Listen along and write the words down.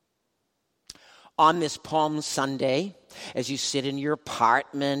On this Palm Sunday, as you sit in your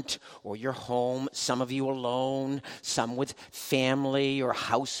apartment or your home, some of you alone, some with family or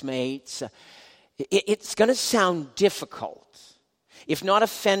housemates, it's going to sound difficult, if not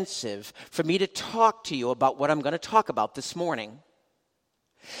offensive, for me to talk to you about what I'm going to talk about this morning.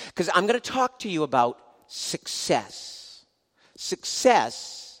 Because I'm going to talk to you about success.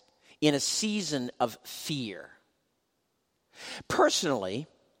 Success in a season of fear. Personally,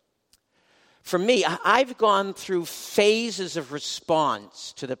 for me, I've gone through phases of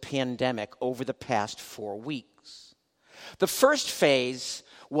response to the pandemic over the past 4 weeks. The first phase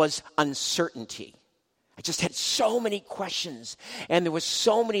was uncertainty. I just had so many questions, and there were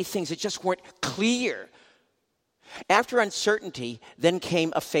so many things that just weren't clear. After uncertainty, then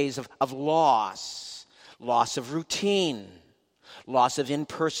came a phase of loss of routine, loss of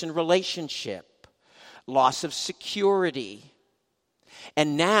in-person relationship, loss of security.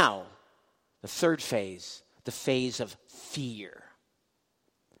 And now, the third phase, the phase of fear.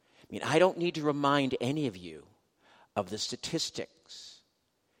 I don't need to remind any of you of the statistics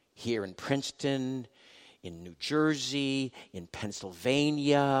here in Princeton, in New Jersey, in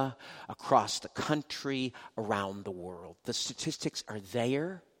Pennsylvania, across the country, around the world. The statistics are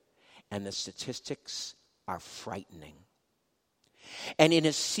there, and the statistics are frightening. And in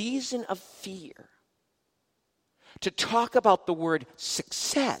a season of fear, to talk about the word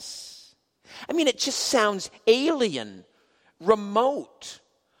success, it just sounds alien, remote,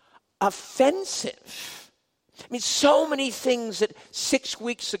 offensive. So many things that 6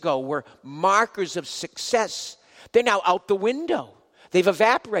 weeks ago were markers of success, they're now out the window. They've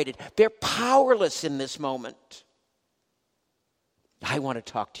evaporated. They're powerless in this moment. I want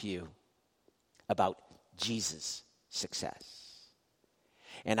to talk to you about Jesus' success.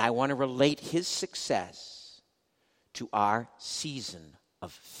 And I want to relate his success to our season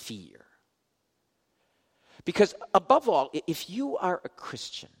of fear. Because above all, if you are a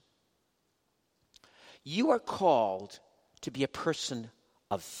Christian, you are called to be a person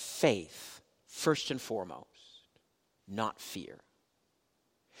of faith, first and foremost, not fear.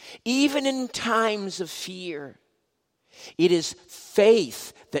 Even in times of fear, it is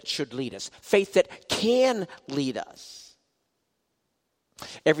faith that should lead us, faith that can lead us.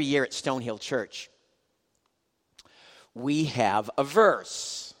 Every year at Stonehill Church, we have a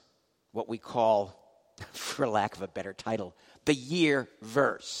verse, what we call, for lack of a better title, the year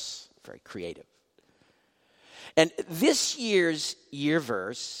verse. Very creative. And this year's year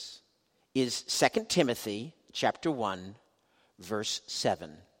verse is 2 Timothy chapter 1, verse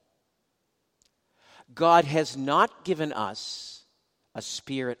 7. God has not given us a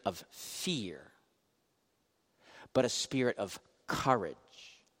spirit of fear, but a spirit of courage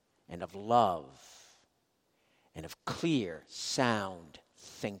and of love and of clear, sound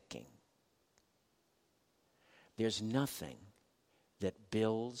thinking. There's nothing that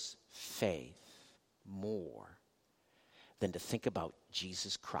builds faith more than to think about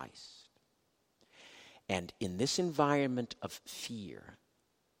Jesus Christ. And in this environment of fear,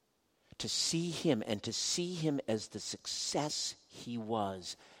 to see him and to see him as the success he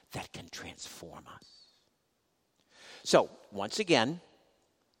was, that can transform us. So, once again,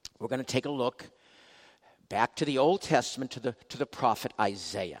 we're going to take a look back to the Old Testament, to the prophet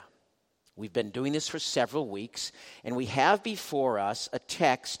Isaiah. We've been doing this for several weeks, and we have before us a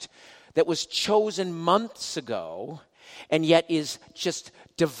text that was chosen months ago, and yet is just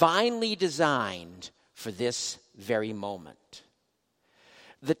divinely designed for this very moment.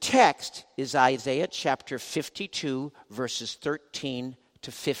 The text is Isaiah chapter 52, verses 13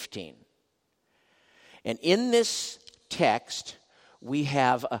 to 15. And in this text, we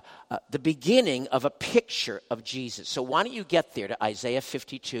have the beginning of a picture of Jesus. So why don't you get there to Isaiah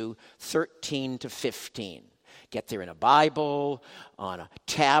 52, 13 to 15. Get there in a Bible, on a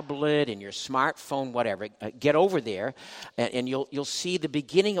tablet, in your smartphone, whatever. Get over there, and you'll see the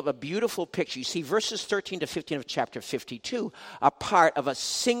beginning of a beautiful picture. You see verses 13 to 15 of chapter 52 are part of a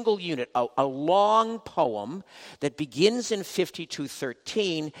single unit, a long poem that begins in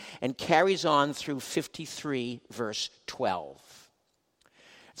 52:13 and carries on through 53, verse 12.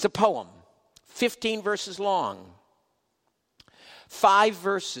 It's a poem, 15 verses long, 5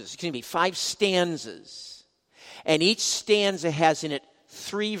 stanzas. And each stanza has in it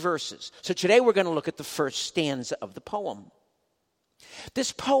 3 verses. So today we're going to look at the first stanza of the poem.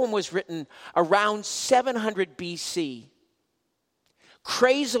 This poem was written around 700 BC.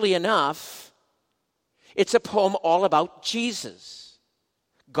 Crazily enough, it's a poem all about Jesus,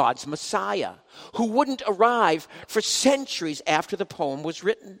 God's Messiah, who wouldn't arrive for centuries after the poem was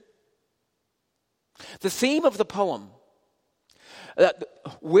written. The theme of the poem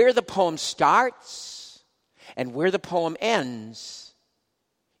Where the poem starts and where the poem ends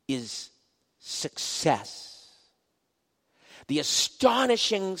is success. The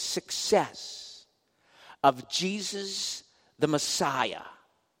astonishing success of Jesus the Messiah,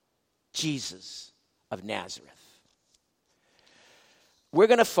 Jesus of Nazareth. We're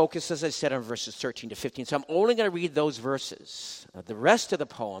going to focus, as I said, on verses 13 to 15. So I'm only going to read those verses. The rest of the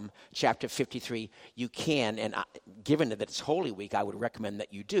poem, chapter 53, you can, and given that it's Holy Week, I would recommend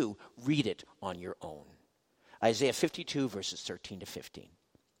that you do read it on your own. Isaiah 52, verses 13 to 15.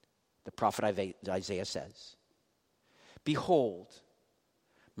 The prophet Isaiah says, "Behold,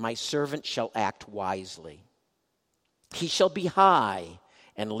 my servant shall act wisely. He shall be high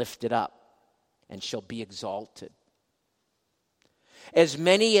and lifted up, and shall be exalted. As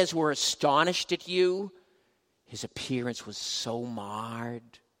many as were astonished at you, his appearance was so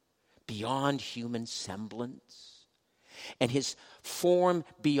marred beyond human semblance, and his form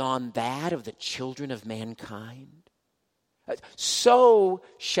beyond that of the children of mankind. So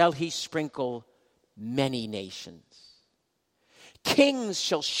shall he sprinkle many nations. Kings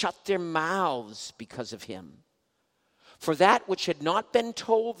shall shut their mouths because of him. For that which had not been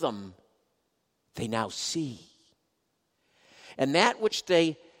told them, they now see. And that which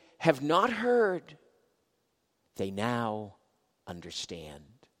they have not heard, they now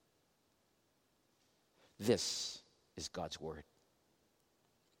understand." This is God's word.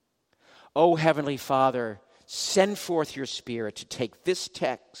 O Heavenly Father, send forth your Spirit to take this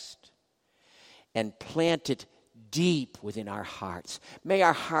text and plant it deep within our hearts. May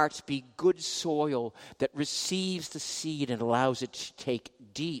our hearts be good soil that receives the seed and allows it to take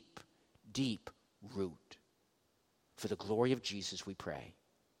deep, deep root. For the glory of Jesus, we pray.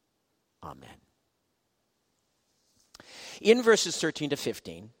 Amen. In verses 13 to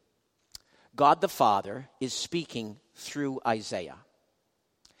 15, God the Father is speaking through Isaiah.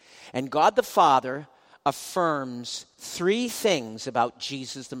 And God the Father affirms three things about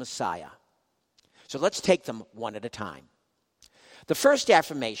Jesus the Messiah. So let's take them one at a time. The first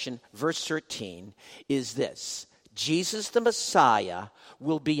affirmation, verse 13, is this: Jesus the Messiah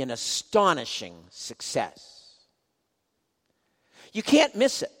will be an astonishing success. You can't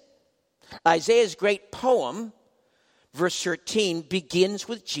miss it. Isaiah's great poem, verse 13, begins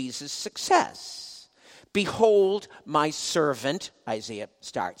with Jesus' success. "Behold, my servant," Isaiah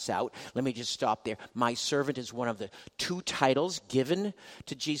starts out. Let me just stop there. My servant is one of the two titles given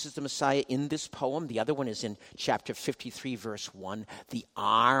to Jesus the Messiah in this poem. The other one is in chapter 53, verse 1, the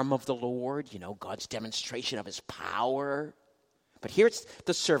arm of the Lord, God's demonstration of his power. But here it's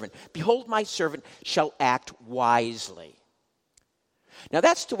the servant. "Behold, my servant shall act wisely." Now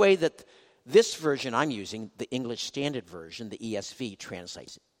that's the way that this version I'm using, the English Standard Version, the ESV,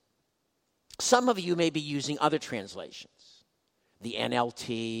 translates it. Some of you may be using other translations, the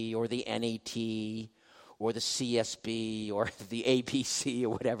NLT or the NET or the CSB or the ABC or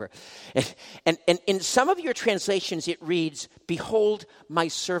whatever. And in some of your translations it reads, "Behold, my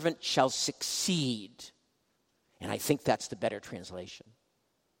servant shall succeed." And I think that's the better translation.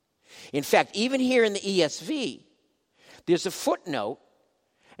 In fact, even here in the ESV, there's a footnote,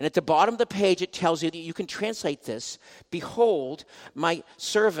 and at the bottom of the page it tells you that you can translate this: "Behold, my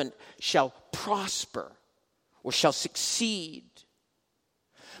servant shall prosper," or shall succeed.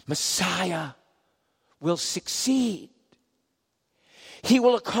 Messiah will succeed. He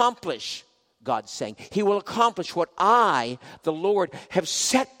will accomplish, God's saying, he will accomplish what I, the Lord, have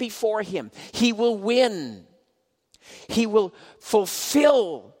set before him. He will win. He will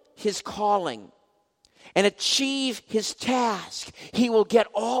fulfill his calling and achieve his task. He will get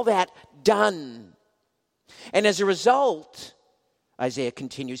all that done. And as a result, Isaiah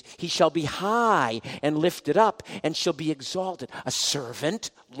continues, he shall be high and lifted up and shall be exalted. A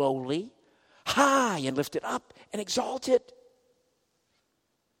servant, lowly, high and lifted up and exalted.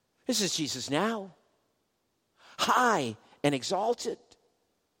 This is Jesus now. High and exalted.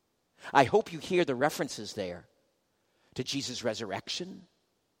 I hope you hear the references there to Jesus' resurrection,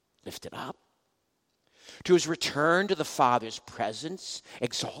 lifted up, to his return to the Father's presence,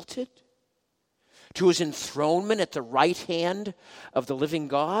 exalted, to his enthronement at the right hand of the living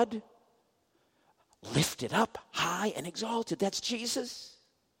God, lifted up, high and exalted. That's Jesus.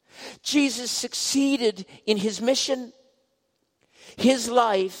 Jesus succeeded in his mission, his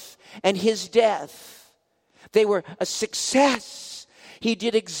life and his death. They were a success. He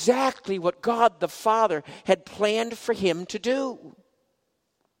did exactly what God the Father had planned for him to do.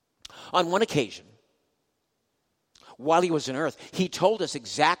 On one occasion, while he was on earth, he told us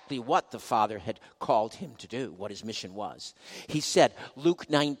exactly what the Father had called him to do, what his mission was. He said, Luke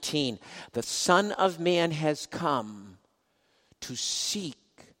 19, "The Son of Man has come to seek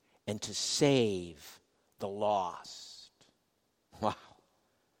and to save the lost. Wow.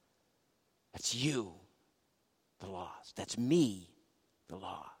 That's you, the lost. That's me, the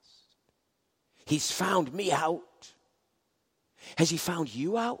lost. He's found me out. Has he found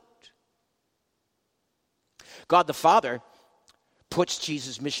you out? God the Father puts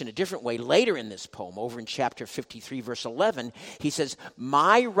Jesus' mission a different way later in this poem. Over in chapter 53, verse 11, he says,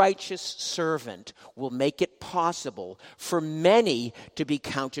 "My righteous servant will make it possible for many to be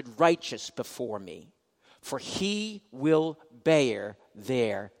counted righteous before me, for he will bear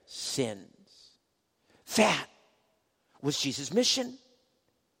their sins." That was Jesus' mission.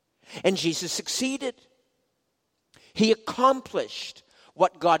 And Jesus succeeded. He accomplished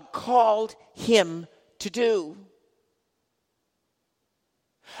what God called him to do.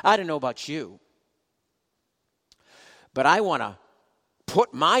 I don't know about you, but I want to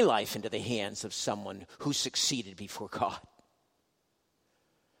put my life into the hands of someone who succeeded before God.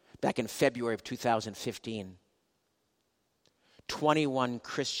 Back in February of 2015, 21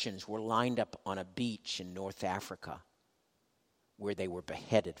 Christians were lined up on a beach in North Africa where they were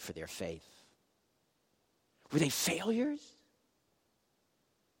beheaded for their faith. Were they failures?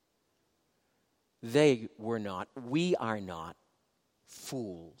 They were not. We are not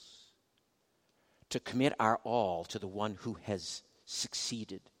fools to commit our all to the one who has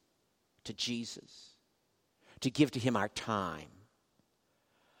succeeded, to Jesus, to give to him our time,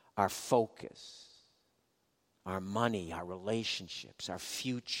 our focus, our money, our relationships, our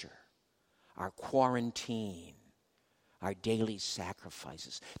future, our quarantine, our daily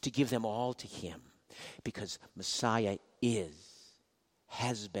sacrifices, to give them all to him, because Messiah is,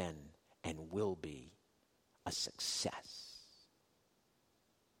 has been, and will be a success.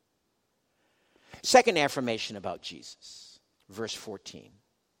 Second affirmation about Jesus, verse 14.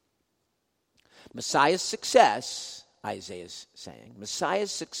 Messiah's success, Isaiah is saying,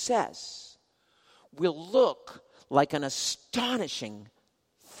 Messiah's success will look like an astonishing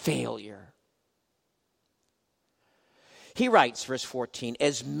failure. He writes, verse 14,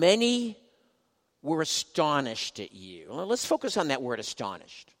 "As many were astonished at you." Well, let's focus on that word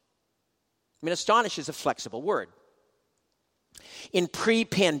astonished. I mean, astonished is a flexible word. In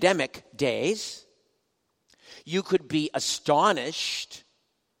pre-pandemic days, you could be astonished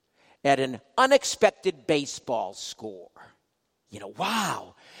at an unexpected baseball score. You know,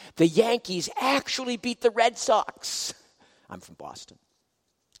 wow, the Yankees actually beat the Red Sox. I'm from Boston.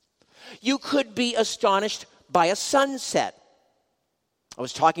 You could be astonished by a sunset. I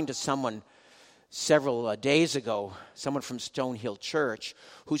was talking to someone several days ago, someone from Stonehill Church,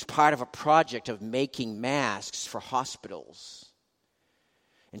 who's part of a project of making masks for hospitals.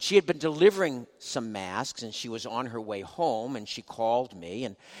 And she had been delivering some masks, and she was on her way home, and she called me.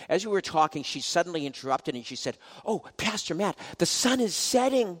 And as we were talking, she suddenly interrupted, and she said, "Oh, Pastor Matt, the sun is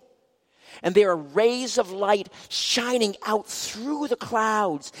setting, and there are rays of light shining out through the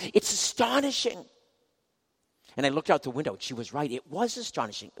clouds. It's astonishing." And I looked out the window, and she was right. It was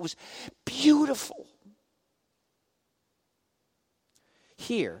astonishing. It was beautiful.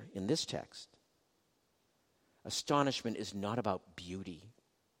 Here, in this text, astonishment is not about beauty.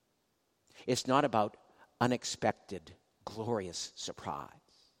 It's not about unexpected, glorious surprise.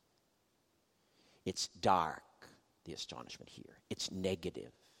 It's dark, the astonishment here. It's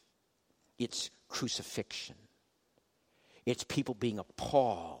negative. It's crucifixion. It's people being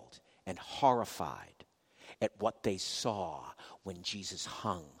appalled and horrified at what they saw when Jesus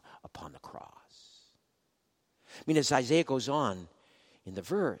hung upon the cross. I mean, as Isaiah goes on in the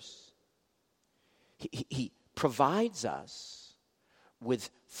verse, he provides us with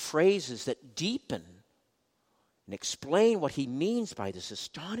phrases that deepen and explain what he means by this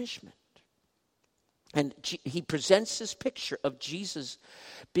astonishment. And he presents this picture of Jesus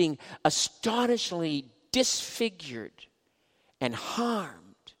being astonishingly disfigured and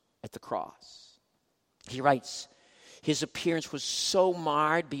harmed at the cross. He writes, "His appearance was so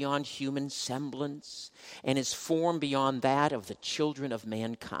marred beyond human semblance, and his form beyond that of the children of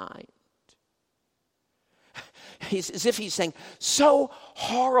mankind." He's, as if he's saying, so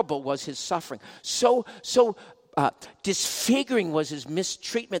horrible was his suffering, so disfiguring was his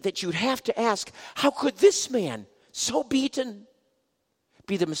mistreatment, that you'd have to ask, how could this man, so beaten,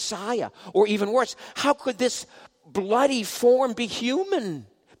 be the Messiah? Or even worse, how could this bloody form be human,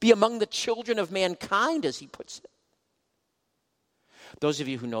 be among the children of mankind, as he puts it? Those of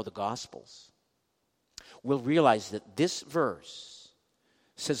you who know the Gospels will realize that this verse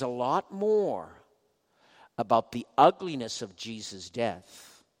says a lot more about the ugliness of Jesus'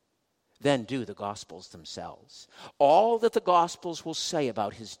 death than do the Gospels themselves. All that the Gospels will say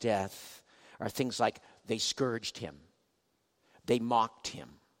about his death are things like, they scourged him, They mocked him.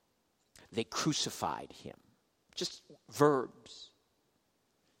 They crucified him. Just verbs.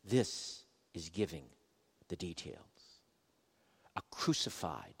 This is giving the details. A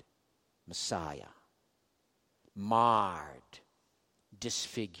crucified Messiah, marred,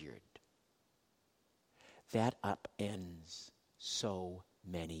 disfigured. That upends so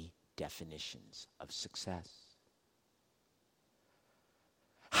many definitions of success.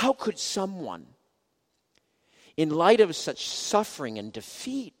 How could someone, in light of such suffering and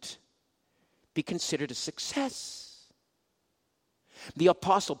defeat, be considered a success? The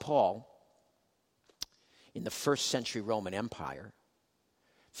Apostle Paul, in the first century Roman Empire,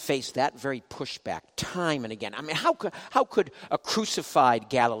 faced that very pushback time and again. I mean, how could a crucified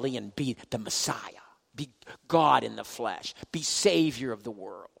Galilean be the Messiah, be God in the flesh, be Savior of the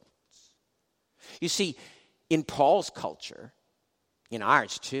world? You see, in Paul's culture, in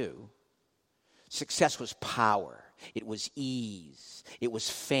ours too, success was power. It was ease. It was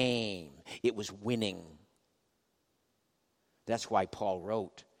fame. It was winning. That's why Paul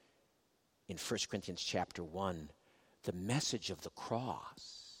wrote in 1 Corinthians chapter 1, the message of the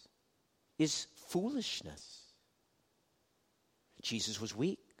cross is foolishness. Jesus was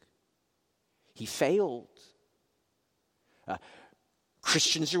weak. He failed.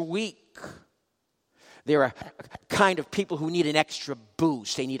 Christians are weak. They're a kind of people who need an extra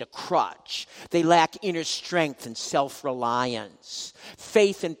boost. They need a crutch. They lack inner strength and self-reliance.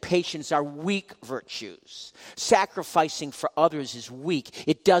 Faith and patience are weak virtues. Sacrificing for others is weak.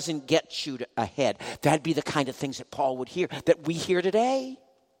 It doesn't get you ahead. That'd be the kind of things that Paul would hear, that we hear today.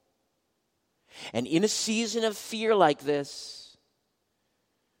 And in a season of fear like this,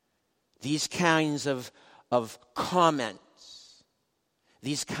 these kinds of comments,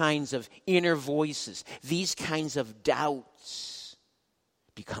 these kinds of inner voices, these kinds of doubts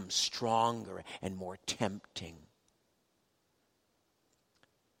become stronger and more tempting.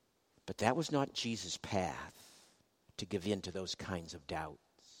 But that was not Jesus' path, to give in to those kinds of doubts.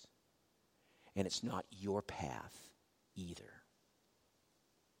 And it's not your path either.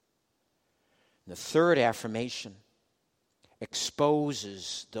 And the third affirmation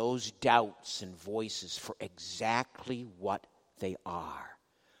exposes those doubts and voices for exactly what they are: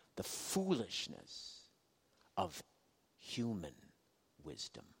 the foolishness of human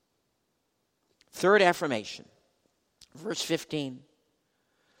wisdom. Third affirmation, verse 15.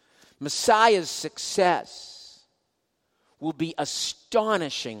 Messiah's success will be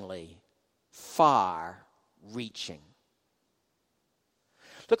astonishingly far-reaching.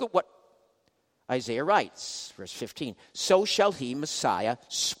 Look at what Isaiah writes, verse 15. So shall he, Messiah,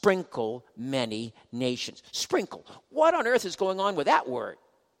 sprinkle many nations. Sprinkle. What on earth is going on with that word?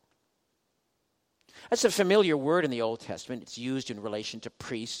 That's a familiar word in the Old Testament. It's used in relation to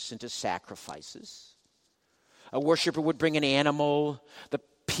priests and to sacrifices. A worshiper would bring an animal.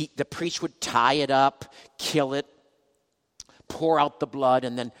 The priest would tie it up, kill it, pour out the blood,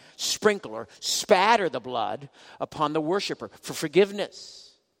 and then sprinkle or spatter the blood upon the worshiper for forgiveness,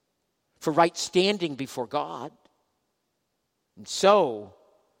 for right standing before God. And so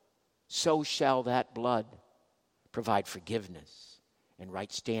shall that blood provide forgiveness and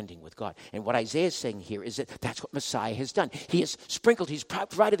right standing with God. And what Isaiah is saying here is that that's what Messiah has done. He has sprinkled, he's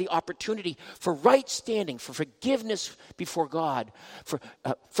provided the opportunity for right standing, for forgiveness before God,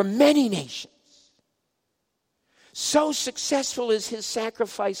 for many nations. So successful is his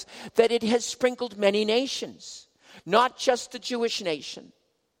sacrifice that it has sprinkled many nations, not just the Jewish nation,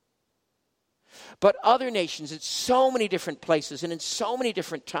 but other nations in so many different places and in so many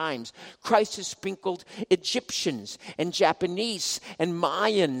different times. Christ has sprinkled Egyptians and Japanese and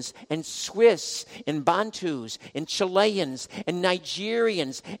Mayans and Swiss and Bantus and Chileans and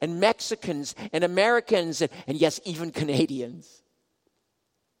Nigerians and Mexicans and Americans and yes, even Canadians.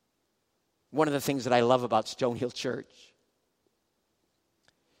 One of the things that I love about Stonehill Church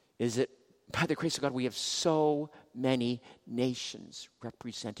is that by the grace of God, we have so many nations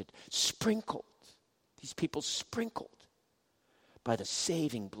represented, sprinkled. These people sprinkled by the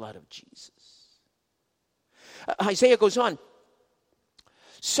saving blood of Jesus. Isaiah goes on.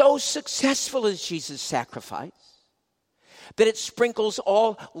 So successful is Jesus' sacrifice that it sprinkles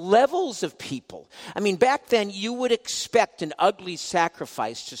all levels of people. I mean, back then you would expect an ugly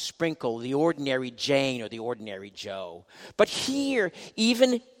sacrifice to sprinkle the ordinary Jane or the ordinary Joe. But here,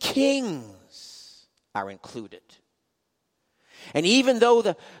 even kings are included. And even though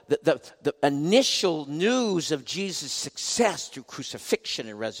the initial news of Jesus' success through crucifixion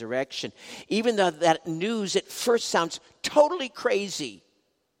and resurrection, even though that news at first sounds totally crazy,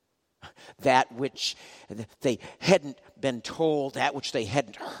 that which they hadn't been told, that which they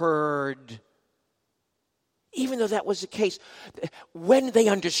hadn't heard, Even though that was the case, when they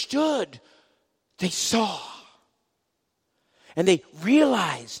understood, they saw. And they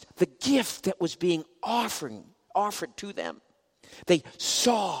realized the gift that was being offered to them. They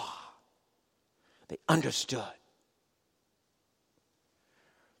saw. They understood.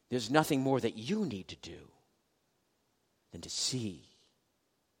 There's nothing more that you need to do than to see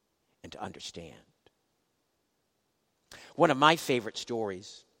and to understand. One of my favorite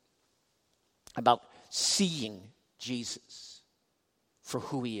stories about seeing Jesus for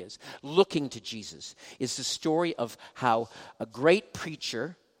who he is, looking to Jesus, is the story of how a great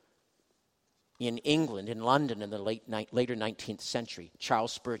preacher in England, in London in the later 19th century,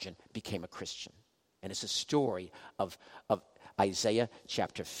 Charles Spurgeon, became a Christian. And it's a story of Isaiah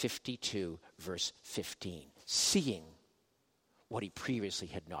chapter 52, verse 15, seeing what he previously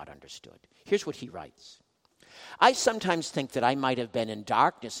had not understood. Here's what he writes. I sometimes think that I might have been in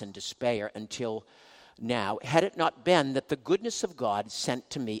darkness and despair until now, had it not been that the goodness of God sent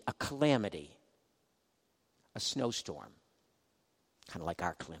to me a calamity, a snowstorm, kind of like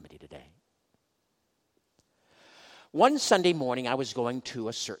our calamity today. One Sunday morning, I was going to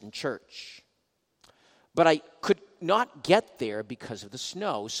a certain church, but I could not get there because of the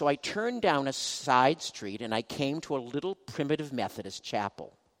snow, so I turned down a side street and I came to a little primitive Methodist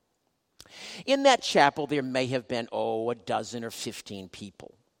chapel. In that chapel, there may have been, a dozen or 15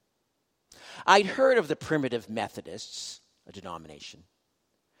 people. I'd heard of the Primitive Methodists, a denomination.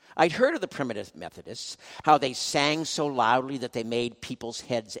 I'd heard of the Primitive Methodists, how they sang so loudly that they made people's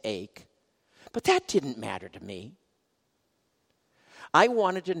heads ache. But that didn't matter to me. I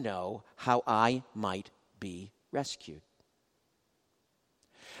wanted to know how I might be rescued.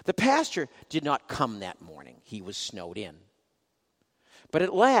 The pastor did not come that morning. He was snowed in. But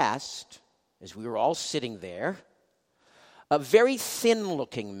at last, as we were all sitting there, a very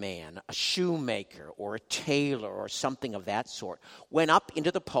thin-looking man, a shoemaker or a tailor or something of that sort, went up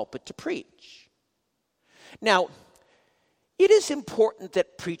into the pulpit to preach. Now, it is important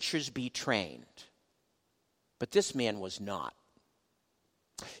that preachers be trained, but this man was not.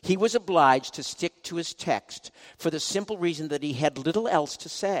 He was obliged to stick to his text for the simple reason that he had little else to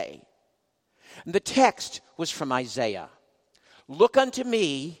say. And the text was from Isaiah. Look unto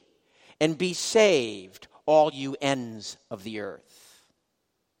me and be saved, all you ends of the earth.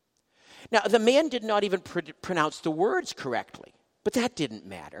 Now, the man did not even pronounce the words correctly, but that didn't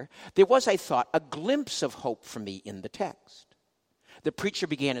matter. There was, I thought, a glimpse of hope for me in the text. The preacher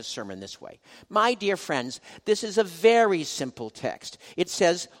began his sermon this way. My dear friends, this is a very simple text. It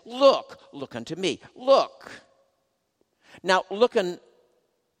says, look unto me, look. Now, looking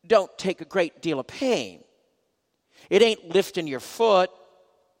don't take a great deal of pain. It ain't lifting your foot,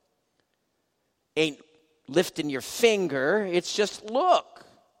 ain't lifting your finger. It's just look.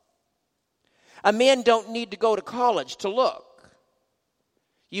 A man don't need to go to college to look.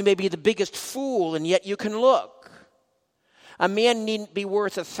 You may be the biggest fool, and yet you can look. A man needn't be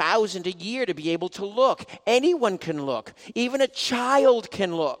worth 1,000 a year to be able to look. Anyone can look. Even a child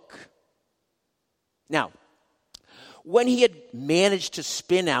can look. Now, when he had managed to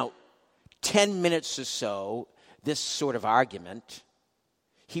spin out 10 minutes or so this sort of argument,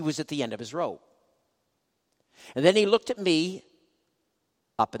 he was at the end of his rope. And then he looked at me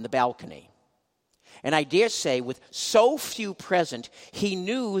up in the balcony. And I dare say, with so few present, he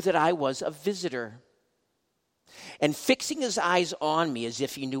knew that I was a visitor. And fixing his eyes on me as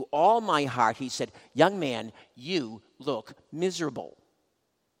if he knew all my heart, he said, young man, you look miserable.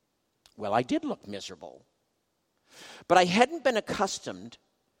 Well, I did look miserable. But I hadn't been accustomed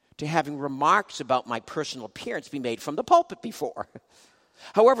to having remarks about my personal appearance be made from the pulpit before.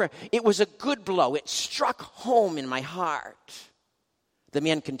 However, it was a good blow. It struck home in my heart. The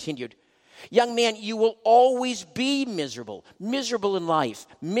man continued, young man, you will always be miserable. Miserable in life,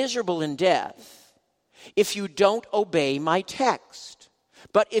 miserable in death, if you don't obey my text.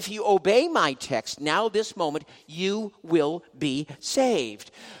 But if you obey my text, now this moment, you will be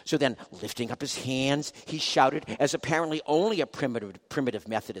saved. So then, lifting up his hands, he shouted, as apparently only a primitive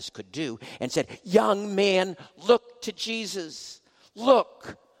Methodist could do, and said, young man, look to Jesus.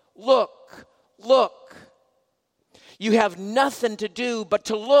 Look, look, look. You have nothing to do but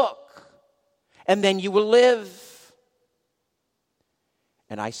to look, and then you will live.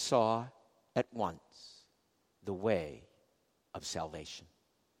 And I saw at once the way of salvation.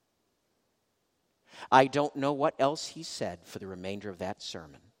 I don't know what else he said for the remainder of that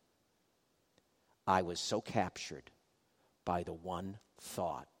sermon. I was so captured by the one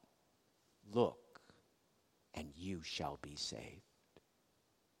thought, look, and you shall be saved.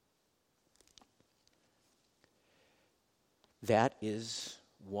 That is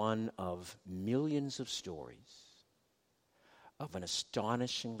one of millions of stories of an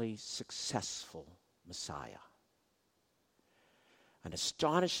astonishingly successful Messiah. An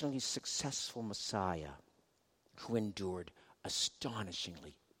astonishingly successful Messiah who endured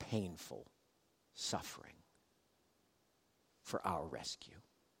astonishingly painful suffering for our rescue.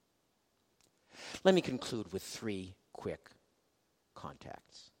 Let me conclude with 3 quick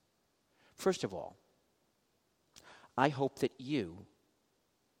contacts. First of all, I hope that you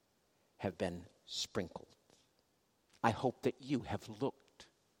have been sprinkled. I hope that you have looked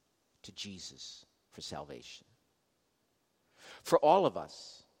to Jesus for salvation. For all of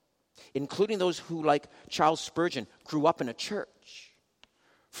us, including those who, like Charles Spurgeon, grew up in a church,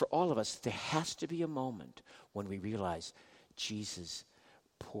 for all of us, there has to be a moment when we realize Jesus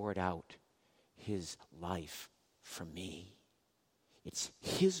poured out his life for me. It's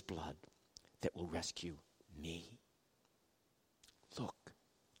his blood that will rescue me. Look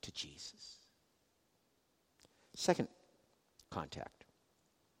to Jesus. Second contact.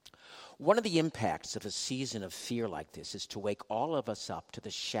 One of the impacts of a season of fear like this is to wake all of us up to the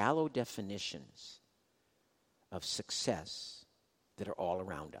shallow definitions of success that are all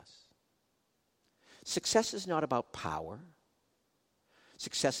around us. Success is not about power.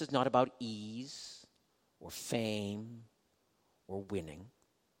 Success is not about ease or fame or winning.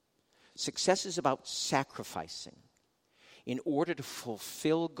 Success is about sacrificing in order to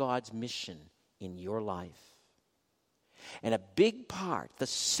fulfill God's mission in your life. And a big part, the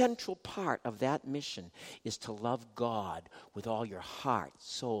central part of that mission is to love God with all your heart,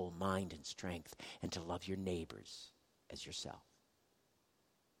 soul, mind, and strength, and to love your neighbors as yourself.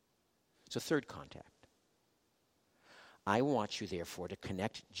 So third contact. I want you, therefore, to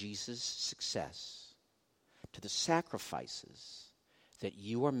connect Jesus' success to the sacrifices that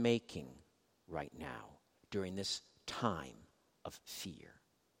you are making right now during this time of fear.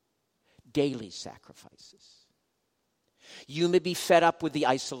 Daily sacrifices. You may be fed up with the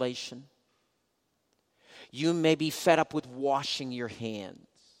isolation. You may be fed up with washing your hands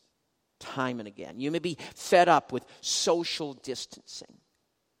time and again. You may be fed up with social distancing.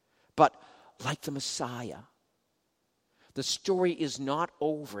 But like the Messiah, the story is not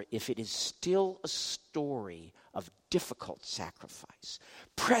over if it is still a story of difficult sacrifice.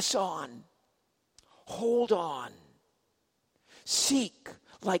 Press on. Hold on. Seek,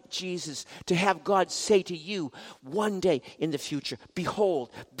 like Jesus, to have God say to you one day in the future,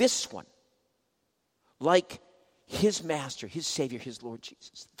 behold, this one, like his master, his Savior, his Lord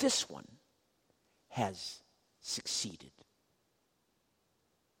Jesus, this one has succeeded.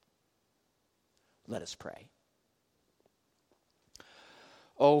 Let us pray.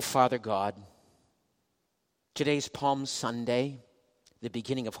 Oh, Father God, today's Palm Sunday, the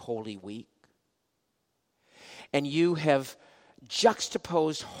beginning of Holy Week, and you have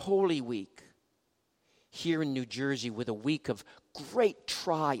juxtaposed Holy Week here in New Jersey with a week of great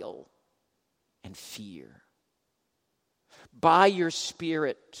trial and fear. By your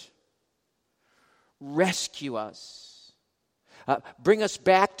Spirit, rescue us. Bring us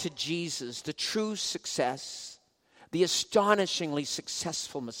back to Jesus, the true success, the astonishingly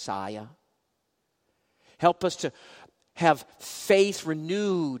successful Messiah. Help us to have faith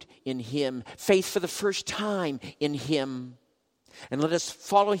renewed in him, faith for the first time in him. And let us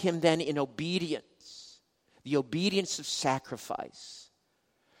follow him then in obedience, the obedience of sacrifice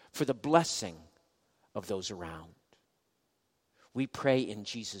for the blessing of those around. We pray in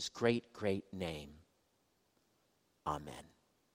Jesus' great, great name. Amen.